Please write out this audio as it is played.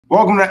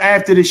Welcome to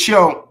After the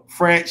Show,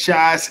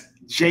 franchise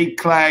Jay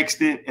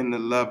Claxton and the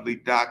lovely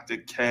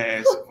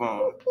Dr.CaSay.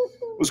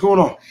 What's going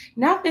on?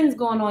 Nothing's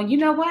going on. You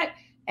know what?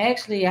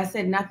 Actually, I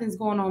said nothing's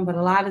going on, but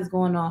a lot is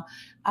going on.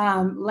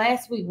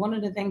 Last week, one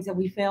of the things that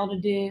we failed to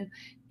do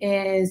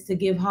is to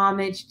give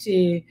homage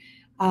to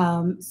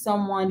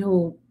someone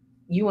who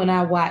you and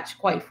I watch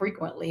quite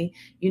frequently,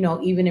 you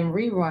know, even in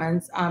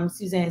reruns.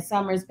 Suzanne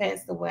Summers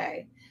passed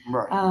away.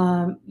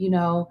 Right. You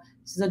know,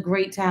 she's a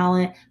great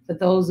talent. For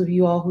those of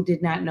you all who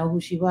did not know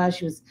who she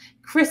was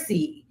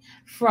Chrissy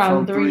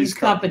from Three's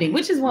Company,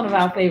 which is one of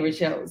our favorite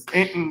shows.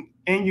 And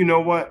you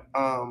know what?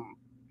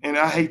 And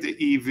I hate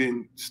to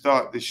even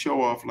start the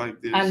show off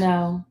like this. I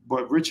know.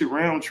 But Richard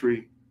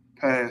Roundtree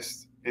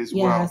passed as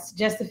well. Yes,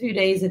 just a few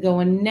days ago.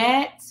 And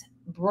that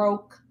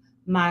broke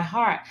my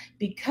heart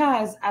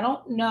because I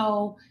don't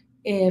know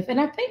if, and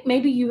I think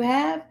maybe you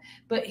have,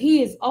 but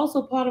he is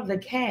also part of the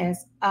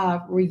cast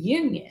of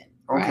Reunion,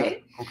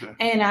 right? Okay.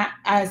 And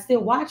I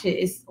still watch it.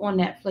 It's on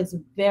Netflix.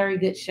 Very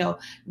good show.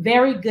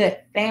 Very good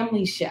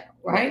family show,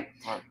 right?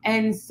 Right.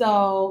 And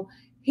so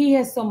he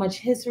has so much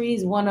history.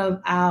 He's one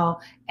of our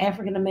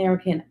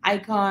African-American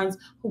icons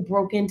who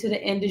broke into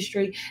the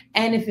industry.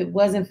 And if it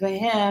wasn't for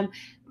him,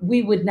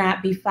 we would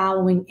not be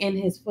following in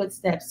his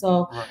footsteps.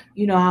 So,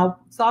 you know, our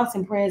thoughts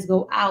and prayers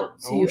go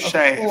out to,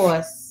 of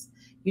course,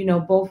 you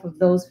know, both of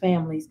those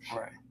families.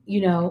 Right.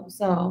 You know,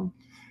 so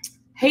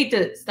hate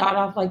to start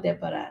off like that,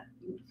 but I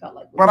felt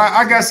like. But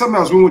I got something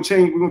else. We're gonna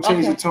change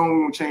the tone.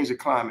 We're gonna change the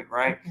climate,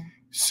 right? Okay.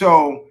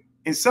 So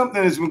it's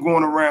something that's been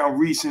going around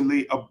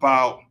recently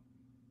about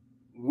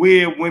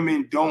where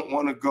women don't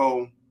want to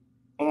go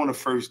on a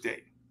first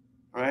date,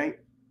 right?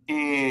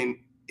 And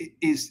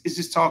it's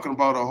just talking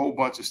about a whole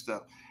bunch of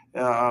stuff.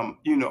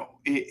 You know,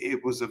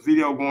 it was a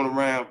video going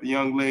around, the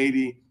young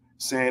lady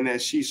saying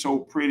that she's so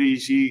pretty,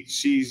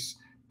 she's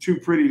too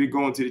pretty to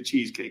go into the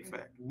Cheesecake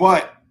Factory.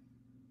 But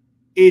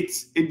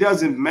it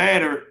doesn't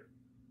matter.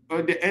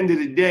 At the end of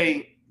the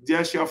day,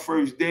 that's your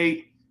first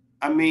date.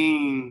 I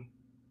mean,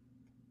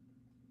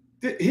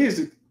 here's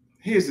the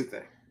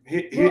thing.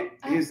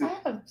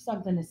 I have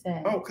something to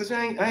say. Oh, because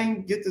I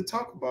ain't get to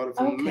talk about it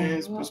from a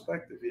man's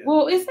perspective yet.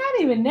 Well, it's not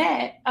even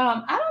that.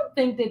 I don't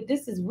think that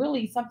this is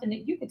really something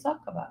that you could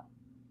talk about.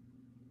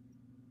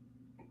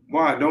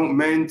 Why? Don't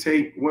men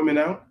take women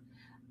out?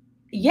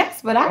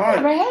 Yes, but I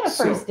never had a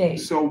first date.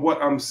 So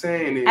what I'm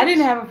saying is, I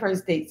didn't have a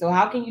first date. So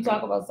how can you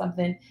talk about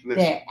something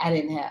that I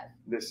didn't have?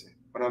 Listen,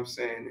 what I'm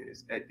saying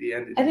is, at the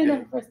end of the day, I didn't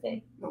have a first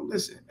date. No,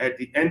 listen. At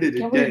the end of the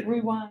day, can we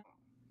rewind?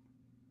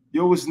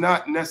 Yo, it's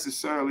not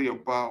necessarily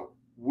about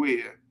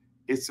where,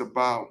 it's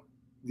about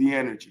the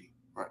energy,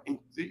 right?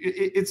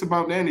 It's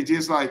about the energy.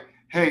 It's like,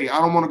 hey, I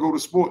don't want to go to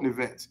sporting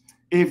events.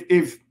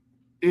 If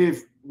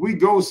we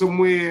go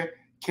somewhere,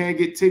 can't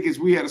get tickets,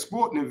 we had a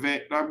sporting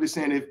event. I'm just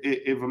saying,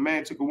 if a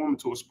man took a woman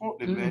to a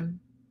sporting event,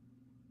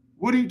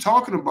 what are you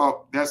talking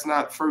about? That's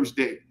not first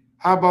date.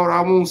 How about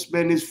I won't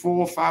spend this $400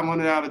 or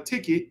 $500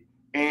 ticket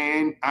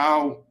and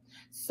I'll.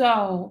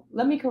 So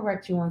let me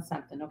correct you on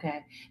something,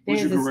 okay?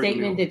 There's a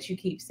statement that you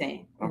keep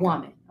saying,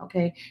 woman,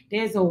 okay?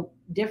 There's a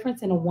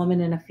difference in a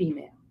woman and a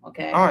female,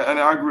 okay? All right, and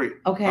I agree.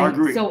 Okay, I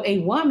agree. So a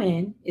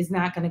woman is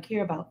not going to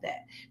care about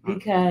that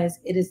because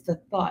it is the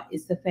thought,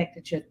 it's the fact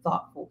that you're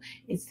thoughtful,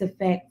 it's the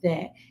fact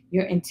that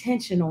you're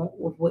intentional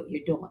with what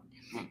you're doing.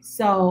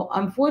 So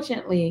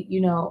unfortunately,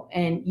 you know,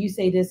 and you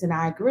say this and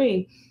I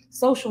agree,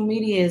 social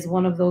media is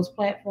one of those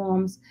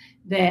platforms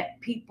that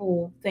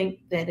people think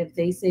that if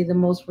they say the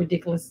most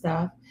ridiculous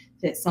stuff,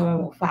 that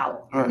someone will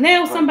follow. Right,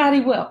 now somebody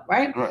will,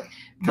 right? Right.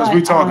 Because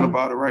we're talking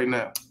about it right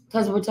now.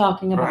 Because we're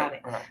talking about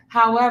it. Right.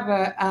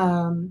 However,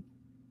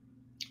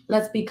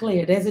 let's be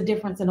clear. There's a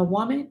difference in a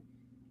woman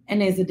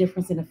and there's a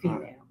difference in a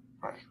female.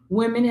 Right.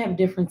 Women have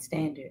different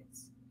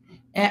standards.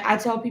 And I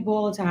tell people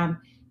all the time,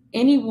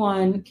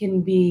 anyone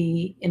can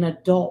be an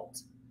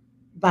adult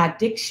by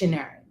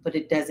dictionary, but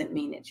it doesn't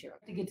mean that you're.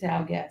 To get to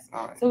our guest.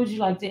 Right. So would you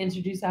like to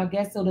introduce our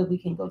guest so that we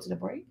can go to the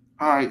break?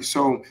 All right.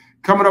 So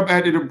coming up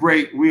after the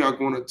break, we are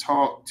going to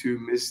talk to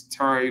Miss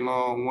Teri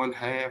Long, one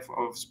half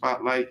of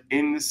Spotlight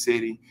in the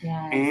City.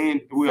 Yes.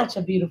 And such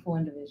a beautiful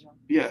individual.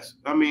 Yes.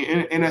 I mean,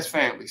 and that's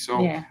family.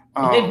 So yeah,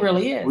 it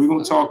really is. We're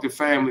going to talk to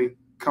family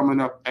coming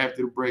up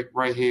after the break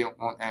right here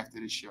on After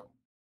the Show.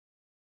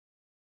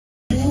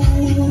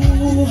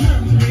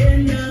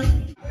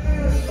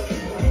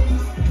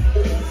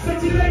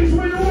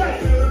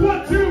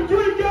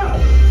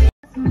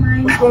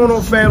 What's going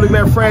on, family,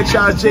 man?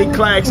 Franchise Jay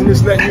Claxton,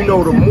 just letting you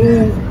know the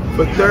move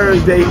for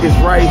Thursday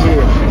is right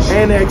here.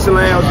 Annex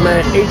Lounge,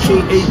 man,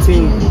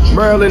 1818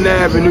 Maryland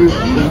Avenue.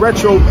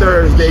 Retro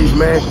Thursdays,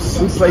 man.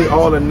 We play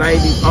all the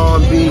 90s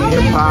R&B,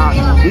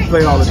 hip-hop. We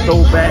play all the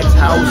throwbacks,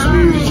 house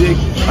music,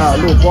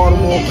 little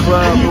Baltimore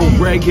club, little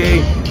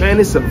reggae. Man,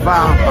 it's a vibe,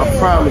 I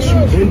promise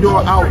you.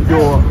 Indoor,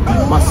 outdoor.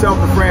 Myself,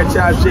 the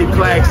Franchise Jay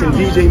Claxton,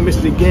 DJ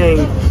Mr.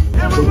 Gang.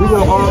 So we're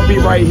going to all be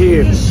right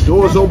here.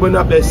 Doors open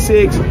up at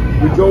 6.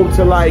 We go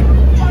to like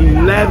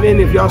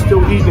 11. If y'all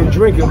still eating and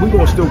drinking, we're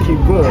going to still keep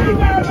going.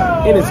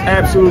 And it's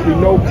absolutely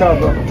no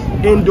cover.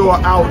 Indoor,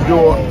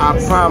 outdoor, I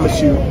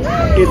promise you,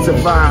 it's a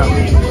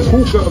vibe.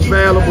 Hookah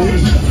available,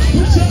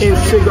 and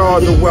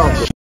cigars are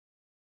welcome.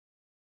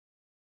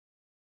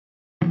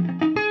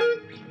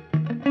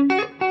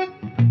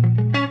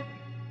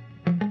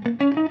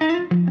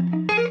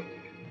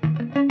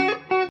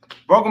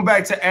 Welcome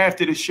back to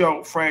After the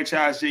Show.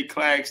 Franchise J.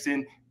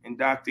 Claxton and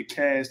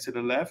Dr.CaSay to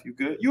the left. You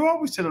good? You're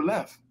always to the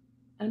left.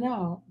 I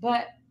know,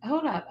 but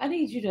hold up. I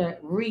need you to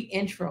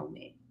re-intro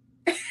me.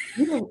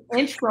 You didn't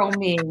intro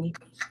me.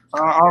 I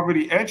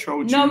already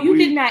introed you. No, you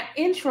did not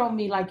intro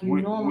me like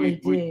you normally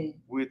did.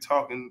 We're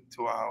talking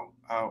to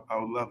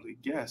our lovely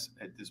guest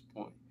at this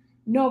point.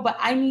 No, but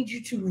I need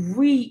you to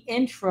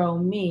re-intro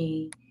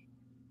me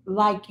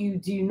like you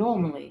do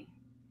normally.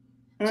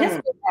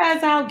 Just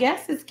because our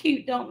guest is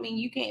cute don't mean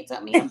you can't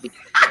tell me I'm being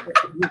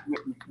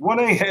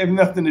One ain't have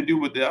nothing to do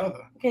with the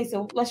other. Okay,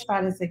 so let's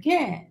try this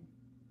again.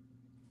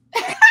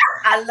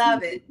 I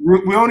love it.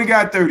 We only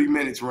got 30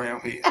 minutes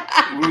around here.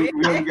 we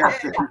only got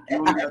 30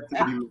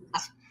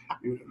 minutes.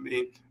 You know what I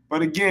mean?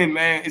 But again,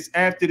 man, it's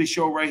After the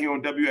Show right here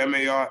on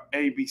WMAR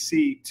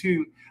ABC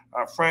 2.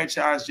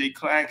 Franchise J.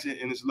 Claxton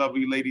and this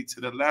lovely lady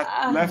to the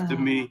left of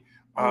me.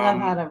 I love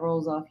how that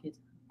rolls off your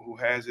tongue. Who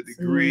has a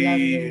degree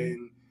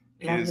and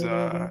is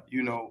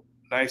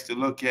nice to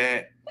look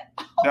at.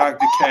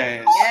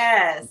 Dr.CaSay.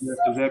 Yes.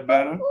 Is that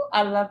better?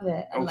 I love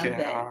that. I okay, love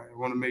that. all right. I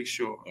want to make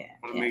sure. Yeah,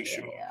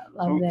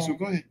 Love that. So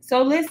go ahead.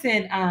 So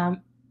listen,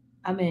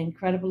 I'm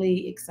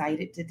incredibly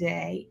excited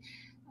today.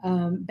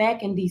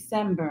 Back in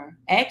December,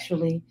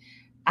 actually,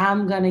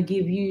 I'm going to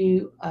give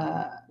you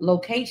a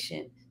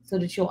location so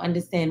that you'll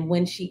understand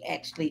when she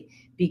actually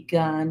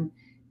begun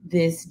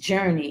this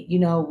journey. You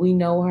know, we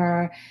know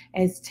her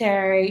as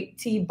Teri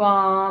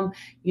T-Bomb,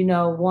 you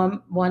know,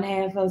 one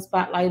half of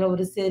Spotlight Over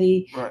the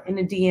City in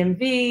the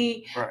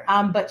DMV.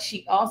 Right. But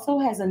she also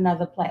has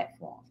another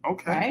platform.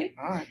 Okay. Right?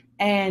 All right.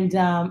 And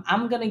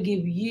I'm going to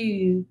give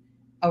you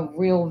a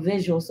real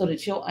visual so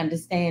that you'll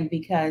understand,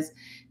 because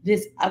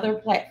this other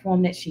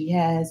platform that she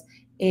has,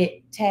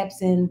 it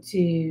taps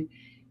into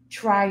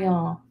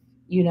triumph,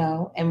 you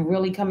know, and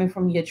really coming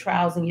from your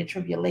trials and your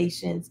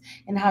tribulations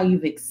and how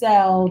you've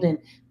excelled and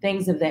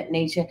things of that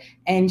nature.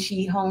 And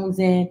she hones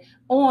in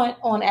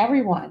on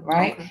everyone,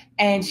 right? Okay.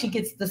 And she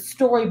gets the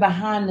story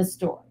behind the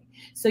story.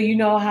 So you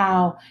know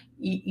how,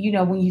 you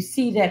know, when you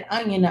see that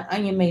onion, the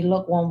onion may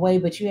look one way,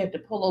 but you have to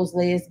pull those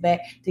layers back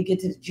to get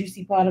to the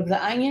juicy part of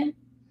the onion.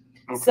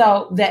 Okay.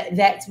 So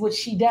that's what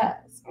she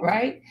does,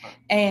 right?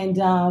 And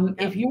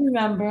if you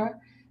remember,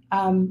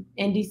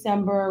 in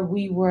December,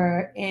 we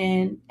were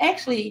in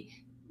actually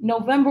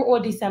November or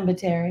December,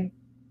 Teri?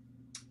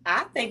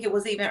 I think it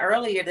was even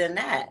earlier than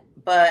that,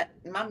 but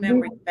my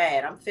memory's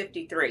bad. I'm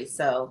 53,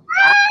 so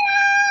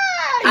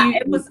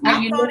it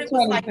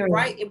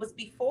was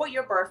before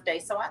your birthday,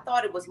 so I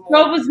thought it was more.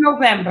 No, it was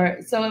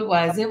November, so it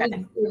was.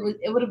 Okay.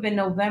 It would have been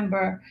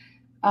November,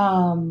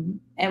 and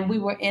we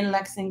were in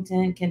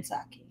Lexington,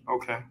 Kentucky.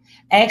 Okay.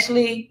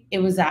 Actually, it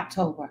was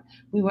October.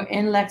 We were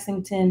in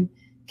Lexington,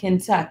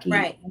 Kentucky,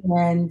 right?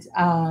 And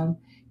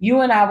you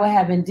and I were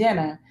having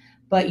dinner.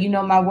 But, you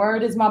know, my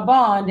word is my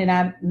bond. And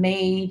I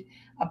made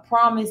a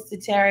promise to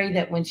Teri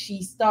that when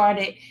she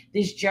started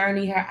this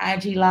journey, her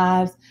IG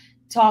lives,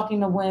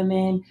 talking to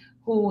women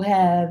who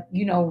have,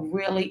 you know,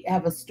 really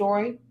have a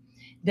story,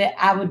 that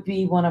I would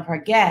be one of her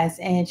guests.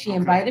 And she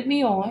invited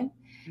me on.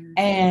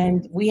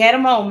 And we had a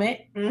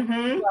moment. Mm-hmm.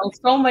 You know,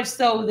 so much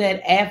so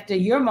that after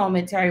your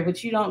moment, Teri,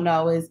 what you don't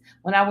know is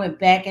when I went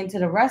back into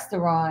the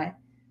restaurant,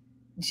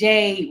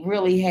 Jay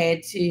really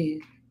had to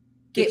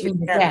get me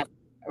together,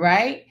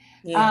 right?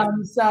 Yeah.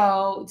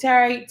 So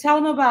Teri, tell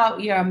them about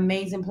your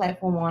amazing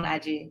platform on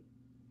IG.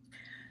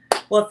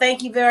 Well,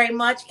 thank you very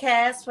much,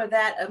 Cass, for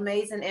that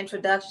amazing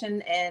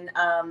introduction and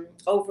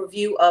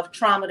overview of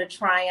Trauma to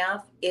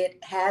Triumph. It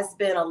has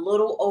been a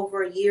little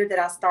over a year that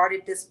I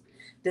started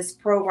this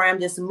program,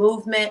 this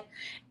movement,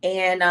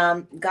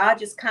 and God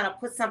just kind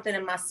of put something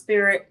in my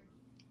spirit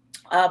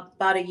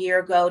about a year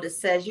ago that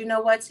says, you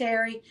know what,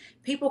 Teri,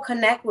 people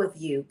connect with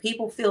you,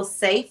 people feel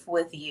safe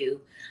with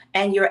you,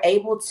 and you're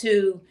able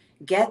to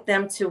get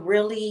them to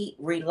really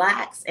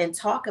relax and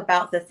talk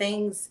about the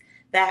things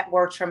that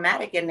were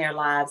traumatic in their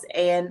lives.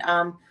 And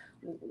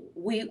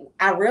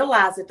I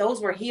realized that those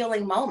were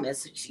healing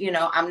moments. You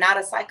know, I'm not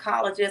a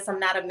psychologist, I'm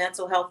not a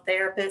mental health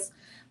therapist,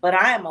 but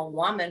I am a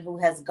woman who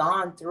has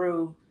gone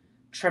through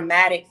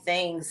traumatic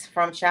things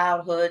from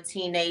childhood,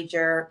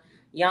 teenager,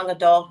 young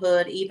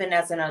adulthood, even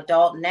as an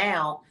adult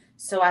now.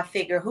 So I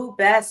figure who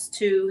best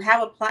to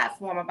have a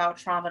platform about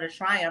Trauma to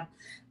Triumph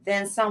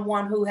than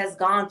someone who has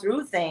gone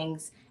through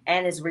things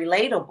and is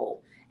relatable.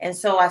 And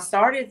so I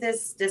started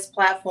this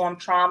platform,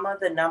 Trauma,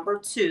 the number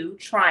 2,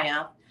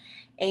 Triumph.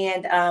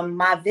 And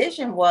my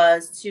vision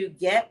was to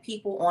get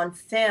people on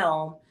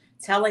film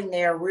telling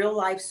their real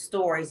life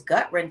stories,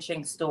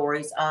 gut-wrenching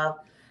stories of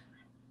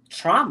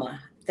trauma,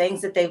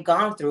 things that they've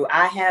gone through.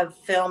 I have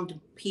filmed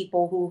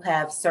people who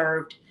have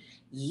served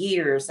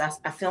years. I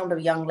filmed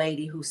a young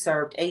lady who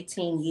served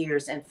 18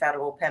 years in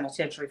federal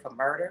penitentiary for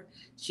murder.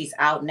 She's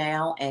out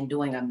now and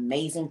doing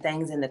amazing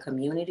things in the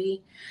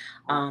community.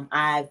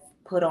 I've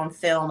put on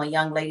film a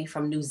young lady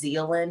from New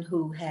Zealand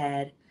who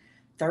had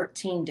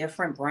 13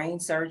 different brain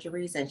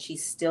surgeries, and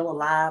she's still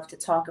alive to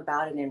talk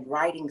about it, and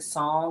writing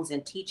songs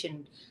and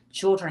teaching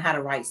children how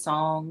to write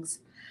songs.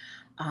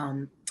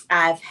 Um,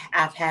 I've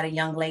had a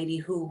young lady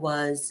who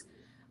was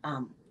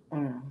um,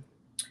 mm,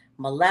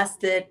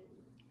 molested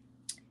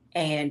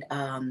and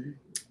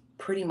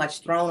pretty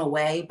much thrown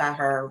away by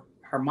her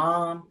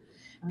mom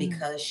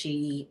because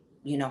she,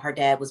 you know, her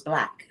dad was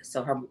black.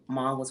 So her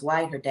mom was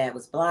white, her dad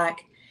was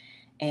black.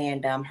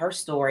 And her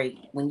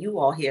story, when you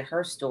all hear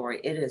her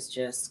story, it is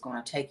just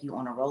going to take you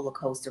on a roller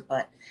coaster.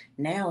 But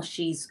now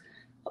she's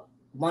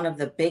one of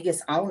the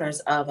biggest owners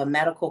of a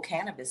medical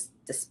cannabis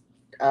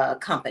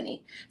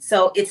company.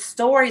 So it's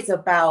stories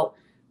about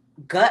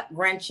gut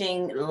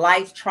wrenching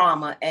life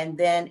trauma. And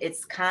then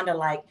it's kind of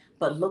like,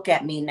 but look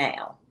at me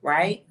now,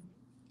 right?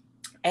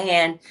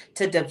 And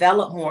to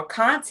develop more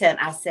content,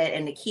 I said,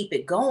 and to keep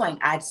it going,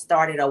 I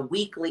started a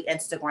weekly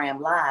Instagram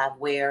live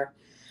where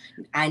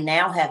I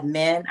now have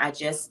men. I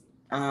just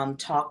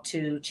talked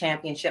to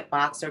championship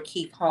boxer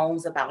Keith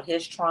Holmes about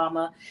his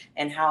trauma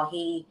and how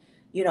he,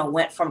 you know,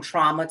 went from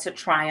trauma to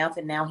triumph.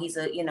 And now he's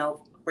a, you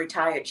know,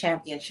 retired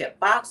championship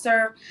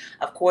boxer.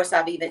 Of course,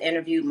 I've even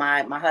interviewed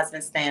my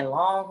husband, Stan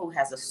Long, who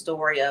has a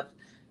story of,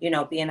 you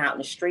know, being out in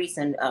the streets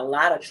and a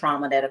lot of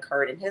trauma that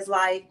occurred in his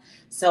life.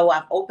 So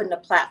I've opened the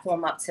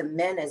platform up to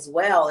men as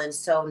well. And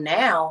so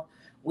now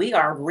we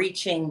are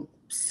reaching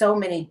so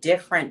many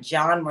different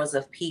genres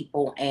of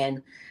people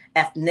and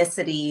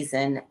ethnicities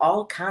and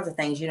all kinds of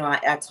things. You know,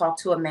 I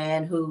talked to a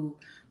man who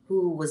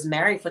was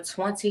married for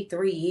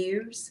 23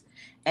 years,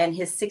 and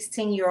his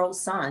 16-year-old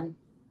son,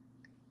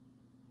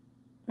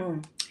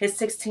 his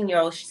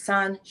 16-year-old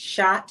son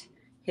shot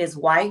his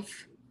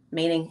wife,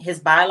 meaning his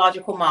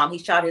biological mom. He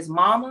shot his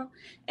mama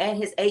and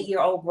his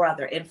 8-year-old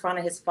brother in front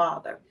of his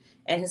father.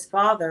 And his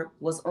father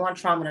was on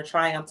Trauma to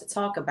Triumph to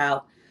talk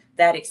about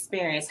that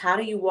experience. How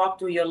do you walk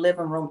through your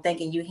living room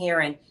thinking you're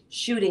hearing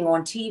shooting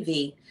on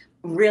TV?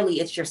 Really,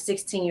 it's your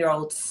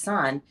 16-year-old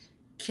son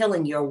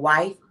killing your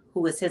wife,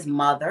 who is his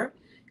mother,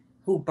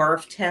 who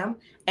birthed him,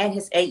 and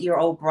his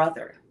 8-year-old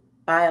brother,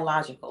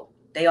 biological.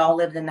 They all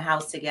lived in the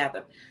house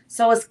together.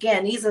 So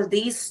again,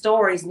 these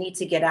stories need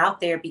to get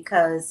out there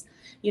because,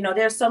 you know,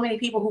 there's so many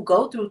people who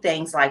go through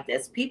things like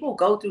this. People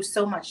go through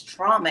so much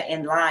trauma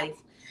in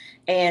life,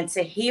 and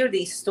to hear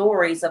these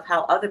stories of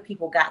how other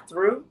people got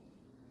through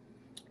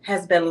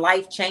has been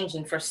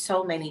life-changing for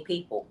so many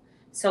people.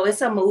 So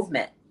it's a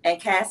movement. And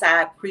Cass,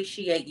 I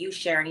appreciate you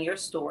sharing your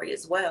story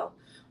as well.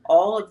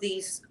 All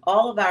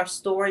of our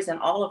stories and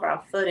all of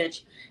our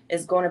footage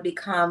is going to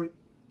become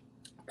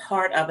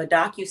part of a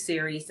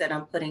docu-series that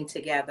I'm putting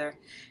together.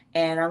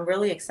 And I'm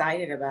really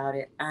excited about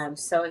it. I'm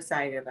so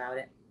excited about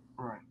it.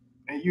 Right.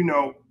 And, you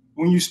know,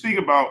 when you speak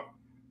about,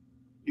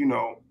 you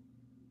know,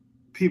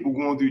 people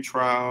going through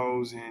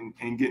trials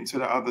and getting to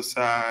the other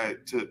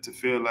side to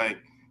feel like,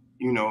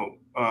 you know,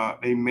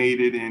 they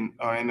made it in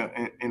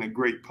a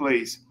great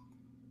place.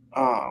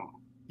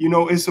 You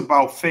know, it's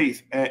about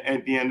faith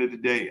at the end of the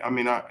day. I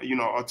mean,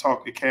 I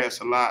talk to Cass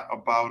a lot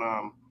about,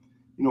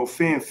 you know,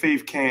 fear and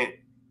faith can't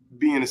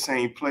be in the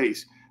same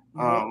place.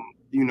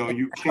 You know,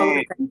 you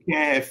can't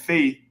have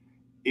faith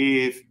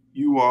if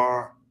you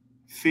are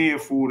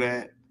fearful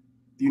that,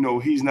 you know,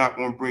 he's not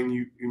going to bring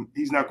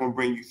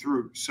you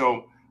through.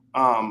 So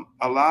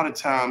a lot of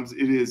times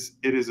it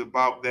is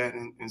about that.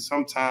 And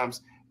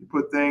sometimes you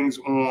put things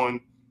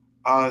on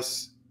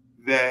us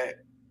that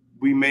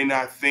we may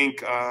not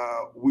think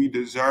we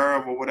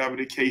deserve or whatever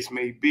the case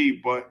may be.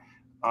 But,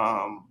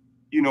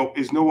 you know,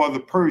 it's no other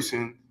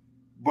person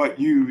but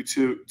you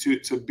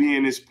to be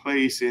in this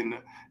place and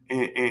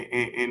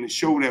to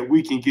show that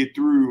we can get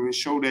through and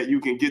show that you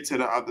can get to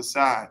the other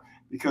side,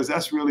 because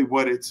that's really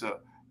what it's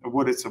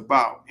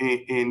about.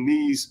 And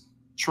these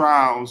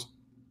trials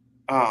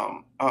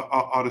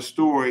are the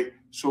story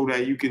so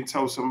that you can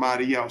tell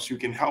somebody else, you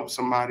can help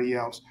somebody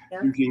else,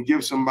 you can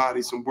give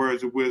somebody some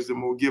words of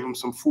wisdom or give them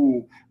some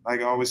food, like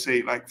I always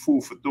say, like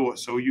food for thought.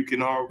 So you can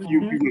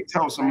you can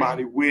tell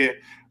somebody where,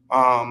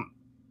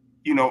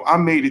 you know, I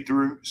made it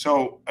through.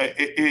 So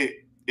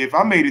if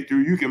I made it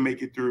through, you can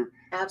make it through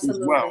as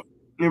well.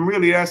 And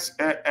really, that's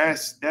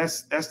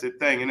the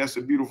thing, and that's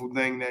a beautiful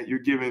thing that you're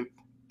giving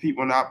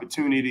people an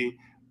opportunity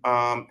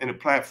and a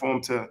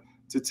platform to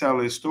tell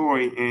their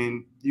story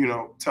and, you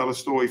know, tell a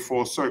story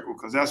full circle,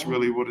 because that's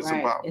really what it's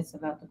about. It's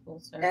about the full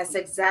circle. That's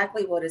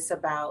exactly what it's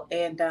about.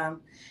 And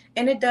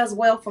it does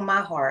well for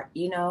my heart.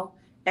 You know,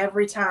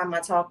 every time I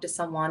talk to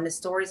someone, the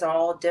stories are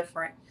all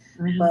different,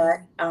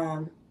 but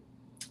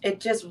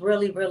it just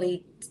really,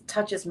 really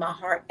touches my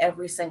heart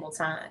every single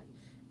time.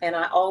 And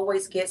I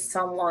always get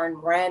someone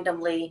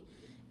randomly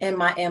in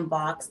my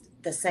inbox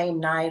the same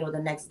night or the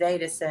next day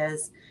that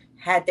says,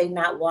 had they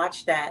not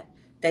watched that,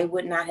 they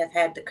would not have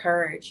had the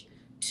courage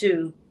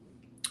to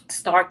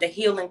start the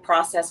healing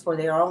process for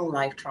their own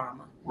life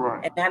trauma.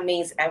 Right. And that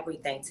means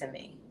everything to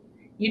me.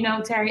 You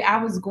know, Teri,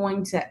 I'm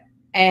going to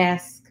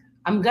ask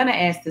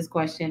this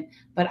question,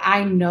 but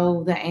I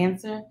know the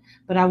answer,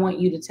 but I want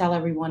you to tell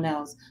everyone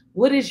else,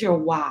 what is your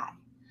why?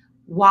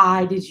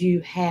 Why did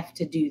you have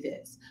to do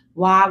this?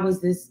 Why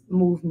was this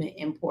movement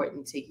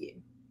important to you?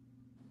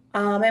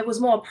 It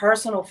was more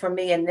personal for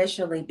me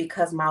initially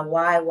because my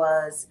why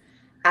was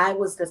I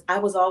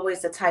was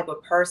always the type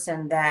of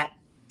person that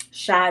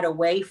shied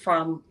away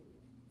from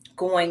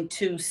going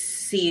to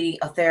see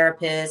a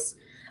therapist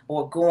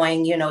or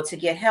going, to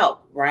get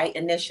help, right?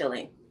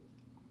 Initially.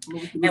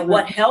 And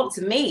what helped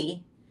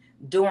me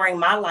during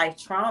my life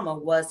trauma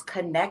was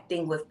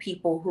connecting with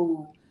people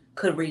who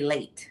could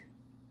relate.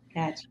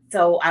 Gotcha.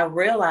 So I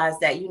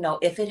realized that,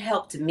 if it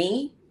helped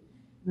me,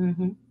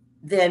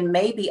 then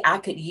maybe I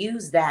could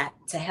use that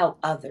to help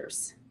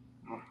others.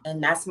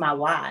 And that's my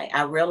why.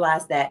 I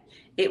realized that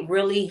it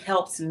really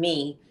helps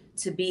me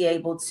to be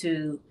able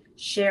to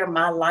share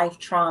my life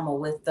trauma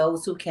with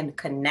those who can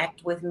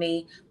connect with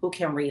me, who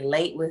can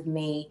relate with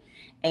me.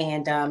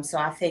 And so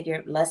I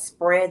figured, let's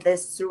spread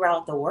this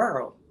throughout the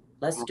world.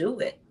 Let's do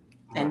it.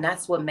 And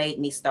that's what made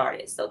me start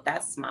it. So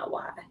that's my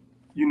why.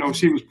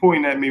 She was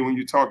pointing at me when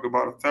you talked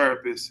about a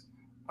therapist.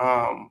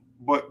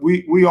 But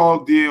we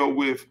all deal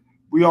with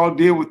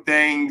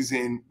things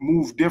and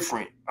move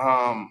different.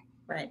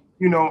 Right.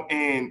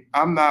 And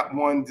I'm not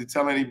one to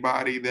tell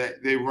anybody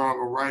that they're wrong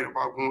or right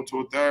about going to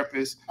a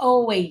therapist.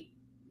 Oh, wait.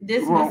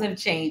 This must have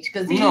changed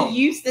because he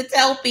used to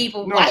tell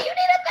people, why you need a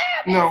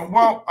therapist? No,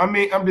 well, I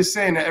mean, I'm just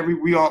saying that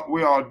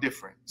we're all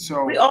different.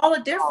 So we all are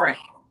different.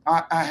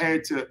 I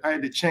had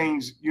to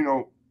change,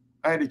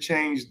 I had to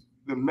change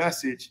the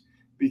message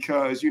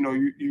because,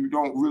 you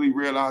don't really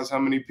realize how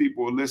many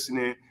people are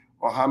listening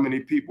or how many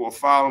people are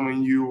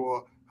following you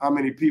or how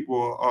many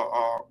people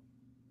are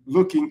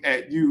looking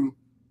at you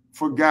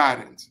for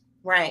guidance.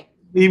 Right.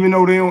 Even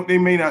though they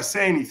may not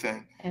say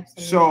anything.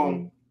 Absolutely.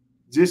 So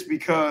just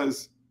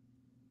because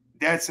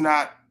that's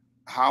not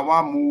how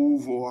I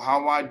move or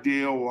how I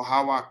deal or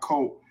how I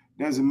cope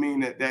doesn't mean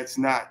that that's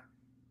not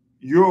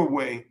your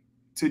way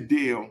to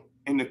deal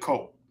in the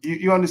cope.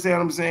 You understand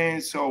what I'm saying?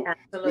 So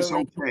absolutely. It's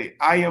okay.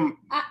 I'm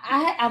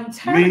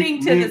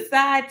turning to the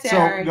side,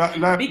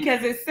 Teri,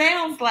 because it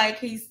sounds like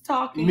he's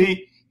talking.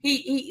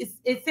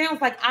 It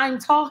sounds like I'm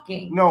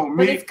talking. No,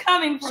 but it's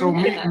coming from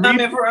him.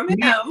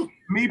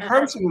 Me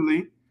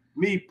personally,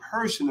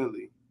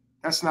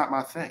 that's not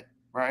my thing,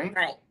 right?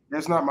 Right.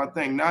 That's not my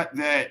thing. Not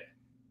that,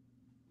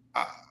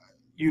 I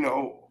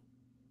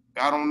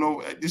don't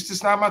know. It's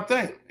just not my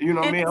thing. You know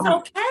what I mean? It's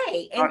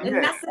okay.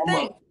 And that's the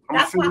thing.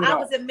 That's why I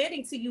was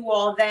admitting to you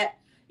all that,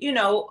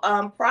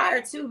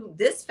 prior to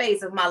this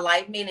phase of my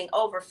life, meaning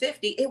over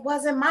 50, it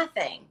wasn't my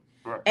thing.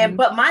 Right.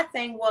 But my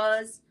thing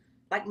was,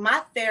 like,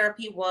 my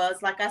therapy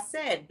was, like I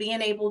said,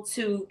 being able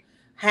to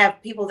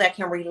have people that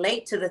can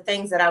relate to the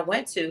things that I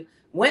went through.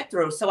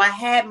 So I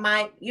had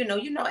my,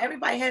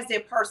 everybody has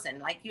their person.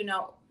 Like,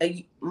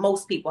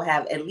 most people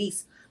have at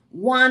least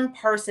one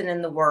person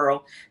in the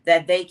world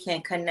that they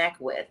can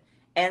connect with.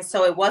 And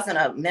so it wasn't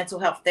a mental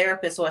health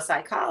therapist or a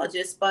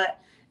psychologist, but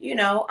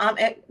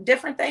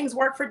different things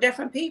work for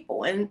different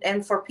people.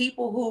 And for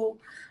people who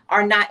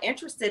are not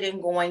interested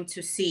in going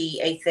to see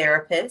a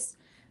therapist,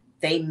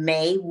 they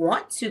may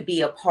want to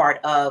be a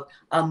part of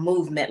a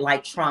movement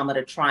like Trauma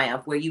to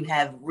Triumph, where you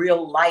have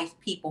real life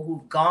people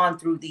who've gone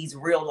through these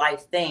real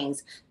life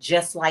things,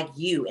 just like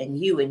you and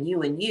you and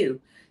you and you.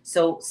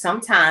 So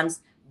sometimes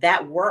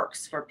that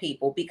works for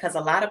people because a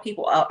lot of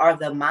people are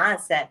the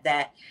mindset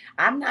that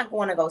I'm not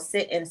going to go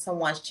sit in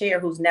someone's chair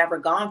who's never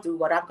gone through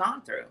what I've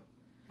gone through.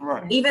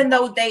 Right. Even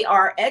though they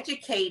are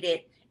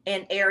educated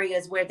in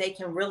areas where they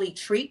can really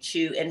treat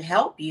you and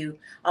help you,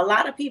 a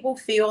lot of people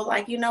feel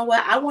like, you know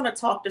what, I want to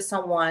talk to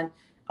someone,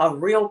 a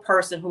real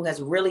person who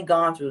has really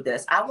gone through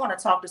this. I want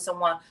to talk to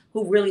someone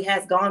who really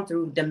has gone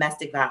through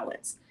domestic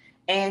violence.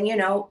 And,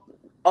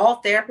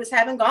 all therapists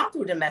haven't gone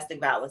through domestic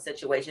violence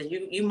situations.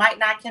 You might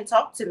not can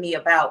talk to me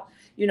about,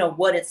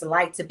 what it's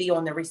like to be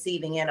on the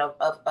receiving end of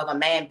a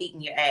man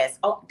beating your ass.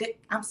 Oh,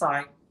 I'm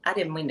sorry. I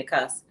didn't mean to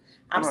cuss.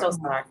 I'm so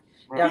sorry.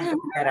 Y'all figure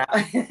that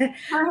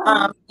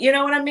out. You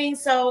know what I mean?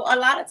 So a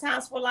lot of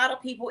times for a lot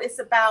of people, it's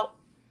about,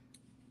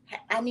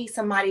 I need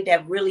somebody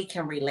that really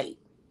can relate.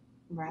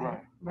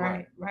 Right.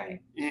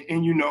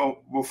 And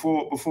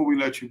before we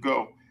let you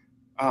go,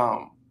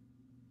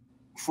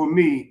 for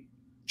me,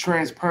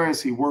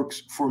 transparency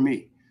works for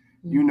me,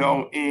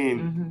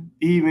 and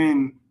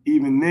even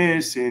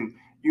this and,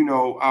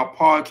 our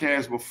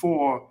podcast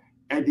before,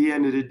 at the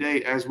end of the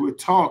day, as we're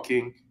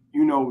talking,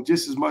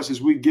 just as much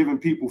as we're giving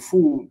people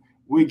food,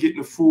 we're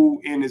getting the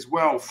food in as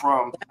well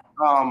from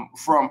our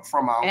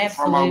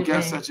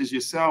guests such as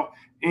yourself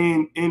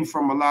and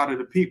from a lot of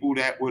the people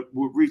that would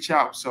reach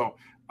out. So,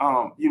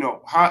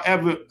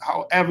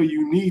 however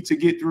you need to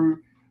get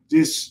through,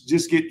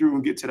 just get through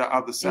and get to the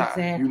other side.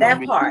 Exactly.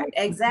 That part.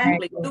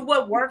 Exactly. Do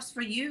what works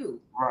for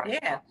you. Right.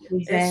 Yeah.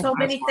 Exactly. There's so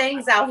many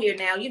things out here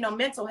now.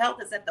 Mental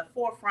health is at the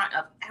forefront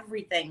of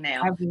everything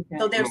now.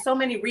 So there's so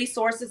many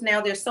resources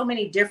now. There's so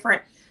many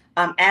different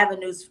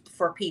avenues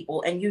for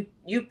people, and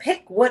you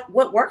pick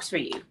what works for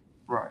you.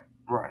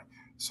 Right.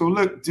 So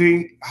look,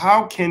 D,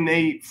 how can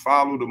they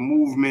follow the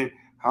movement?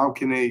 How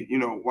can they,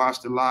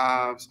 watch the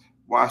lives,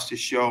 watch the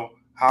show?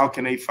 How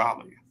can they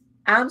follow you?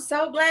 I'm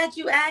so glad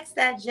you asked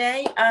that,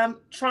 Jay.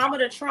 Trauma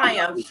to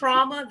Triumph,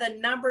 trauma, the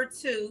number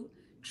 2,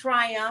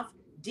 Triumph,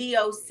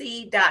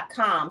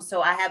 doc.com.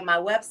 So I have my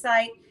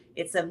website.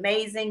 It's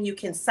amazing. You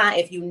can sign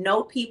if you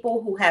know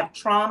people who have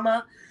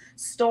trauma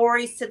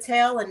stories to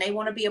tell and they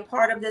want to be a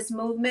part of this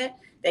movement.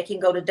 They can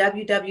go to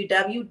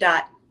www.trauma,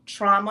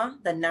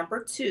 the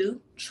number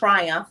 2,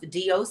 Triumph,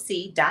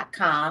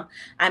 doc.com.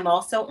 I'm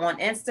also on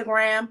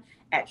Instagram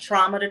at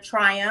Trauma to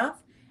Triumph.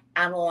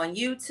 I'm on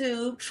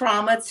YouTube,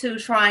 Trauma to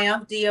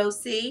Triumph,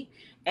 DOC,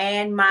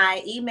 and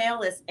my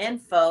email is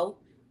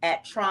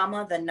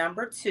info@trauma, the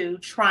number 2,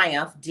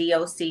 Triumph,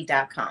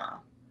 doc.com.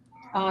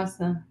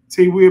 Awesome.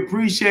 T, we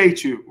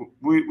appreciate you.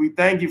 We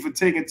thank you for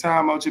taking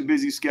time out your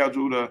busy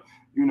schedule to,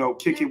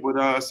 kick it with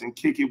us and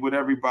kick it with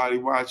everybody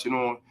watching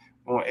on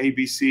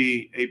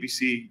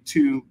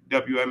ABC2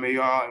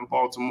 WMAR in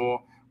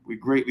Baltimore. We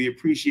greatly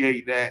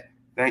appreciate that.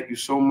 Thank you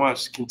so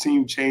much.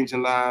 Continue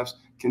changing lives.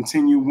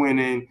 Continue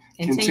winning.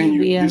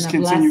 Continue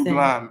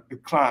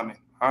climbing.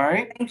 All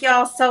right. Thank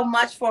y'all so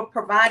much for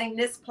providing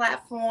this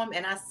platform,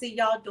 and I see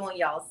y'all doing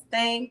y'all's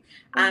thing.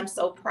 I'm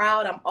so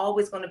proud. I'm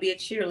always going to be a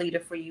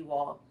cheerleader for you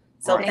all.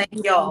 So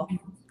thank y'all.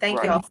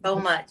 Thank y'all so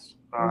much.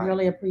 We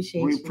really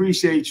appreciate you. We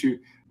appreciate you.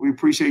 We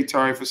appreciate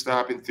Teri for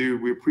stopping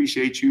through. We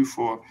appreciate you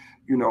for,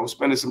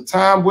 spending some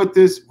time with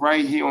us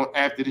right here on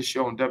After the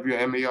Show on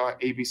WMAR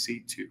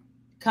ABC2.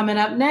 Coming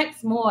up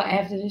next, more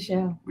After the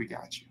Show. We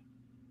got you.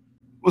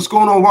 What's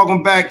going on?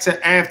 Welcome back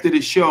to After the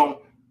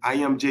Show. I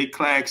am Jay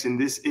Claxton.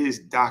 This is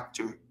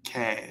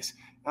Dr.CaSay.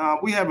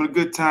 We having a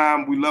good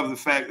time. We love the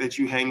fact that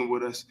you hanging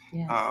with us.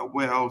 Yeah.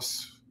 Where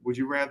else would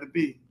you rather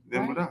be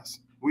than with us?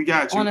 We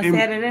got you. On a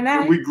Saturday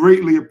night. And we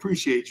greatly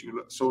appreciate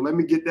you. So let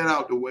me get that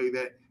out the way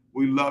that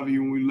we love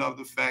you and we love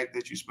the fact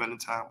that you spending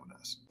time with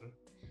us.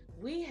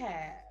 We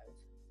have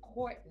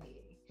Courtney.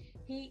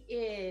 He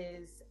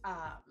is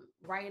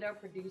writer,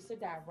 producer,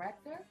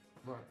 director.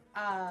 Right.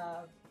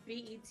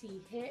 BET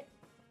hit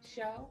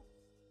show,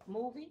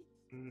 movie,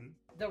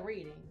 The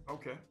Reading.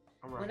 Okay.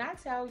 All right. When I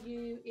tell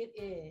you it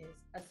is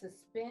a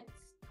suspense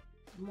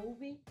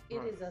movie,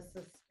 it is a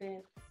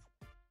suspense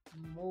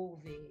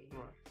movie.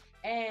 Right.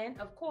 And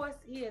of course,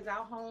 he is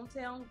our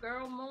hometown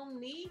girl,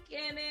 Monique,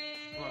 in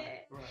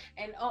it. Right.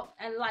 And I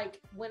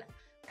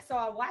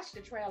watched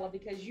the trailer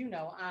because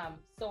I'm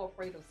so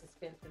afraid of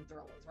suspense and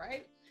thrillers,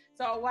 right?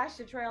 So I watched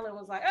the trailer and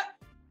was like,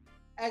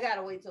 I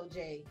gotta wait till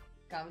Jay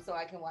comes so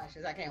I can watch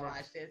this. I can't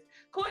watch this.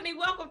 Courtney,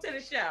 welcome to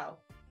the show.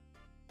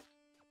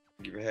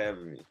 Thank you for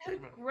having me.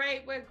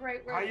 Great. We're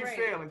great. How you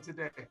feeling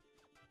today?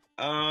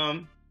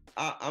 I'm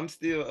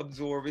still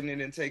absorbing it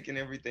and taking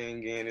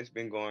everything in. It's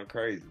been going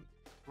crazy.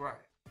 Right.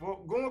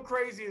 Well, going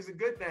crazy is a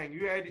good thing.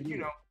 You had to,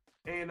 you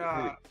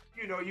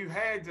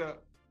had to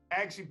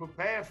actually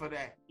prepare for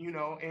that,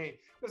 and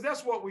because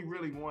that's what we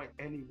really want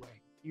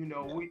anyway. We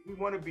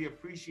want to be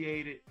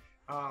appreciated.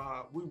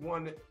 We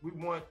want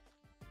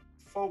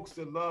folks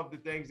to love the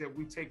things that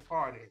we take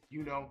part in.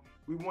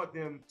 We want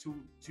them to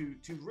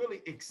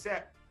really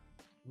accept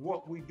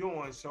what we're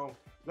doing. So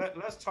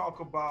let's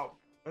talk about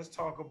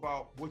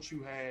what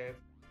you have,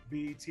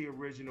 BET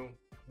Original.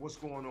 What's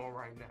going on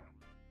right now?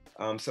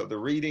 So The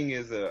Reading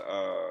is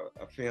a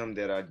film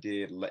that I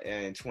did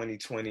in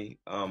 2020.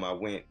 I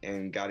went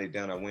and got it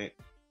done. I went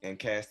and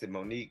casted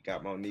Monique,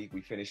 got Monique. We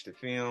finished the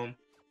film.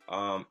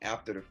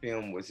 After the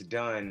film was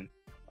done,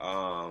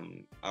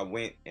 I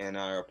went and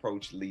I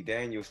approached Lee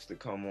Daniels to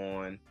come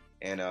on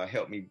and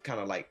help me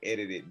kind of like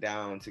edit it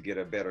down to get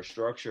a better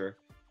structure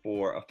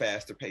for a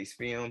faster paced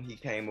film. He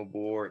came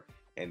aboard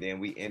and then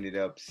we ended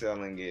up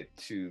selling it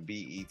to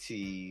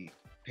BET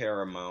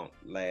Paramount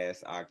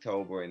last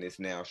October, and it's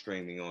now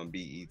streaming on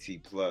BET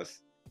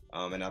Plus.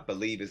 And I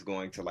believe it's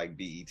going to like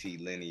BET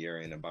Linear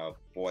in about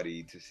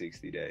 40 to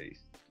 60 days.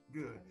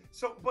 Good.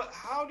 So, but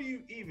how do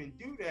you even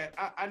do that?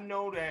 I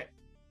know that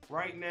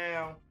right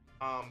now,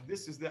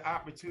 this is the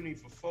opportunity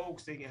for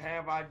folks. They can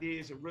have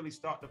ideas and really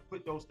start to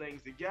put those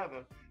things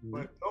together. Mm-hmm.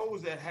 But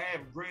those that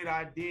have great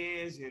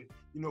ideas and,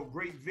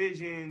 great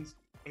visions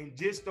and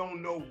just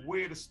don't know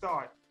where to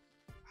start,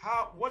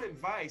 what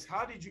advice,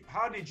 how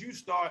did you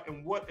start,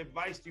 and what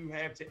advice do you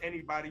have to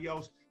anybody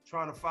else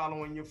trying to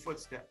follow in your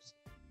footsteps?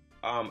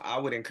 I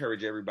would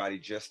encourage everybody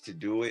just to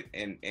do it.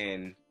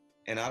 And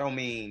I don't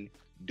mean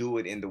do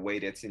it in the way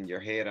that's in your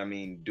head. I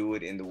mean, do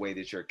it in the way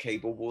that you're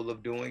capable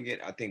of doing it.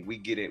 I think we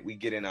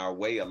get in our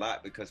way a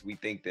lot because we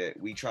think that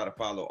we try to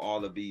follow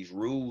all of these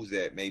rules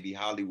that maybe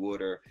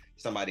Hollywood or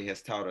somebody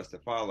has taught us to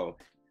follow.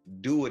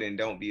 Do it and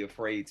don't be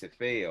afraid to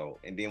fail.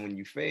 And then when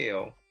you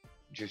fail,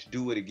 just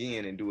do it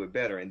again and do it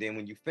better. And then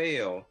when you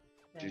fail,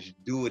 just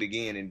do it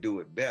again and do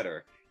it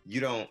better.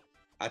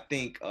 I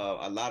think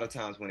a lot of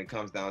times when it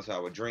comes down to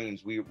our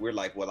dreams, we're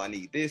like, well, I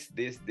need this.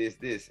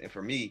 And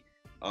for me,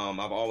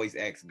 I've always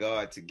asked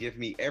God to give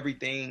me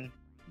everything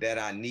that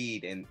I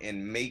need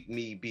and make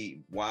me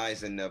be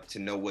wise enough to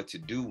know what to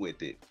do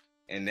with it.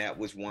 And that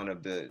was one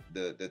of the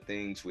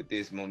things with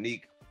this.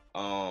 Monique,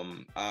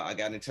 I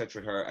got in touch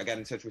with her. I got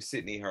in touch with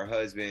Sydney, her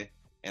husband,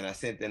 and I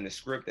sent them the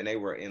script, and they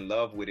were in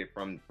love with it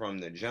from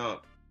the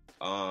jump.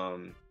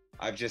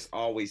 I've just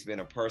always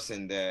been a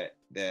person that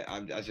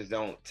I just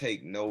don't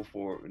take no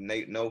for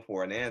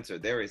an answer.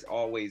 There is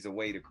always a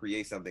way to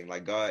create something.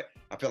 Like God,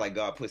 I feel like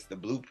God puts the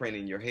blueprint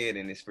in your head,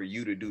 and it's for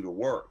you to do the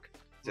work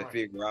to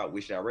figure out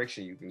which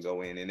direction you can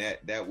go in. And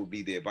that would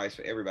be the advice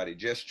for everybody.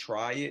 Just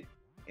try it.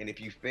 And if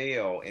you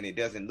fail and it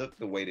doesn't look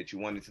the way that you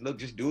want it to look,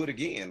 just do it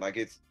again. Like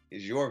it's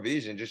your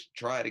vision. Just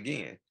try it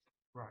again.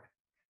 Right.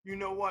 You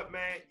know what,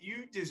 man?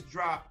 You just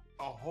dropped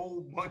a whole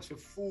bunch of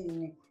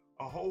fool,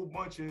 a whole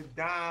bunch of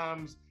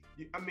dimes.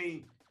 I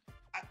mean,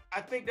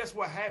 I think that's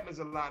what happens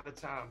a lot of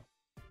the time.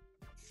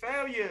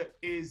 Failure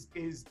is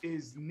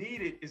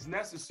needed, is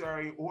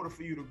necessary in order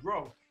for you to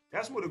grow.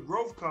 That's where the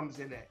growth comes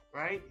in at,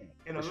 right?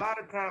 And a lot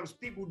of times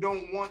people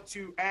don't want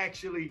to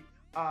actually,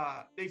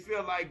 they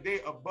feel like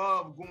they're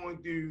above going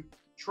through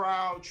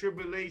trial,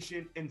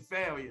 tribulation, and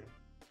failure.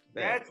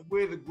 That's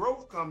where the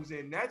growth comes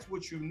in. That's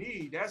what you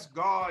need. That's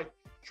God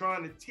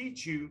trying to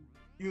teach you,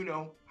 you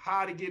know,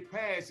 how to get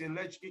past and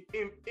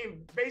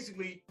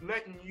basically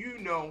letting you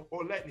know,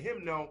 or letting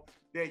him know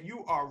that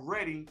you are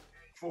ready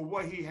for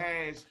what he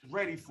has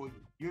ready for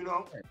you, you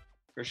know?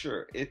 For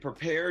sure. It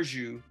prepares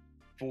you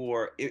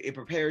it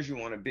prepares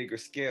you on a bigger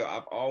scale.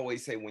 I've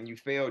always say when you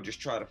fail, just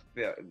try to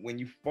fail. When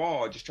you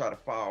fall, just try to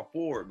fall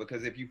forward,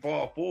 because if you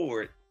fall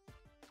forward,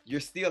 you're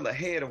still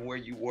ahead of where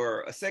you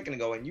were a second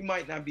ago. And you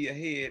might not be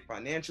ahead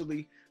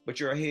financially, but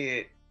you're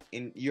ahead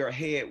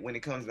when it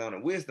comes down to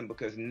wisdom,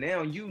 because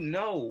now you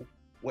know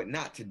what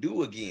not to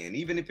do again,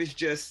 even if it's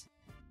just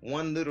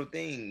one little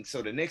thing.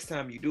 So the next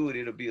time you do it,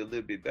 it'll be a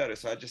little bit better.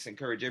 So I just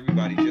encourage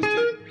everybody just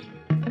to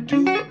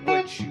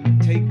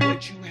take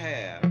what you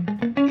have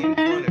in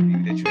front of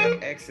you that you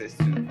have access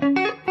to,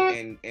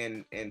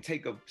 and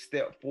take a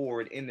step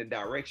forward in the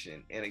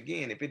direction. And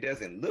again, if it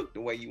doesn't look the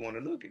way you want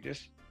to look,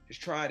 just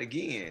try it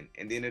again,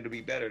 and then it'll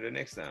be better the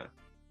next time.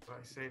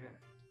 Right, say that.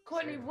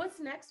 Courtney, what's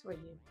next for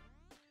you?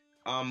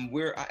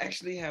 I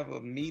actually have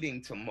a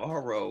meeting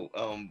tomorrow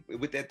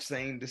with that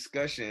same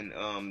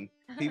discussion.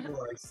 People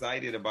are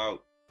excited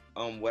about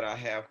what I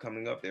have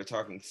coming up. They're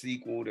talking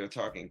sequel, they're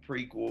talking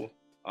prequel.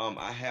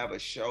 I have a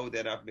show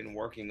that I've been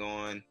working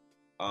on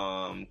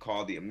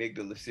called the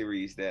Amygdala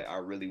series that I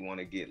really want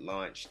to get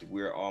launched.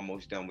 We're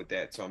almost done with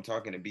that. So I'm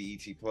talking to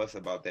BET Plus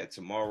about that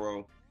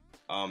tomorrow.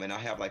 And I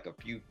have like a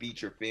few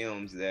feature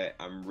films that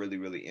I'm really,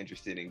 really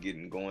interested in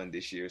getting going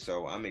this year.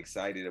 So I'm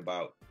excited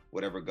about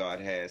whatever God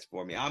has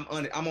for me. I'm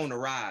on the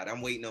ride.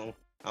 I'm waiting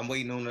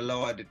on the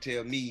Lord to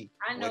tell me.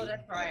 I know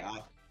that's right.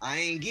 I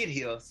ain't get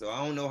here, so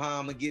I don't know how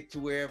I'm gonna get to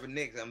wherever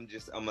next.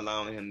 I'm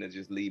allowing him to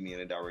just lead me in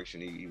the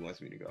direction he wants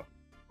me to go.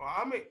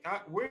 Well,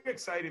 we're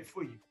excited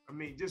for you. I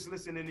mean, just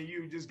listening to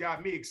you just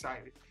got me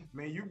excited.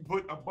 Man, you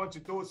put a bunch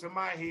of thoughts in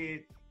my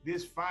head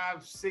this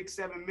 5, 6,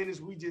 7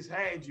 minutes we just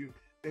had you,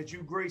 that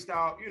you graced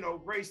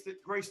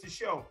the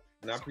show.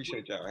 And I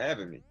appreciate y'all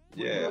having me.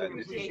 Yeah, I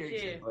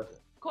appreciate you. Okay.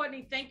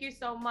 Courtney, thank you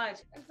so much.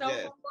 So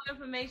for more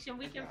information,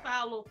 we can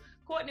follow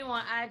Courtney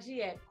on IG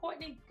at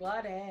Courtney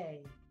CaSay.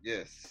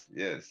 Yes.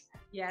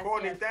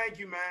 Courtney, thank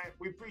you, man.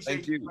 We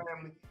appreciate you,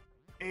 family.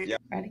 And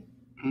ready?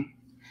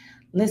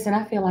 Listen,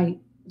 I feel like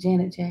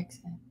Janet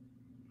Jackson.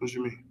 What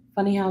you mean?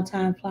 Funny how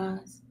time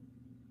flies.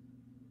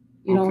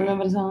 You don't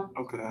remember the song?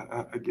 Okay,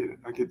 I get it.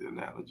 I get the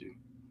analogy.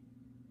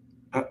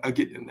 I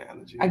get the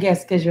analogy. I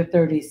guess because you're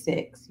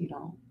 36, you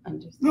don't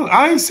understand. No,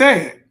 I ain't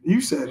saying it. You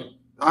said it.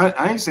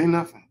 I ain't saying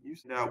nothing. You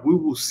said, now we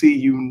will see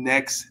you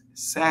next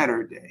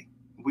Saturday.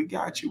 We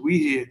got you. We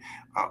here.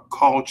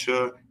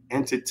 Culture,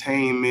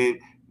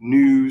 entertainment,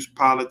 news,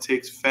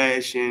 politics,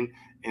 fashion,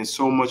 and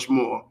so much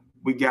more.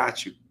 We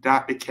got you.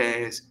 Dr.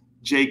 Cass,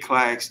 Jay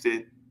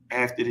Claxton,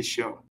 after the show.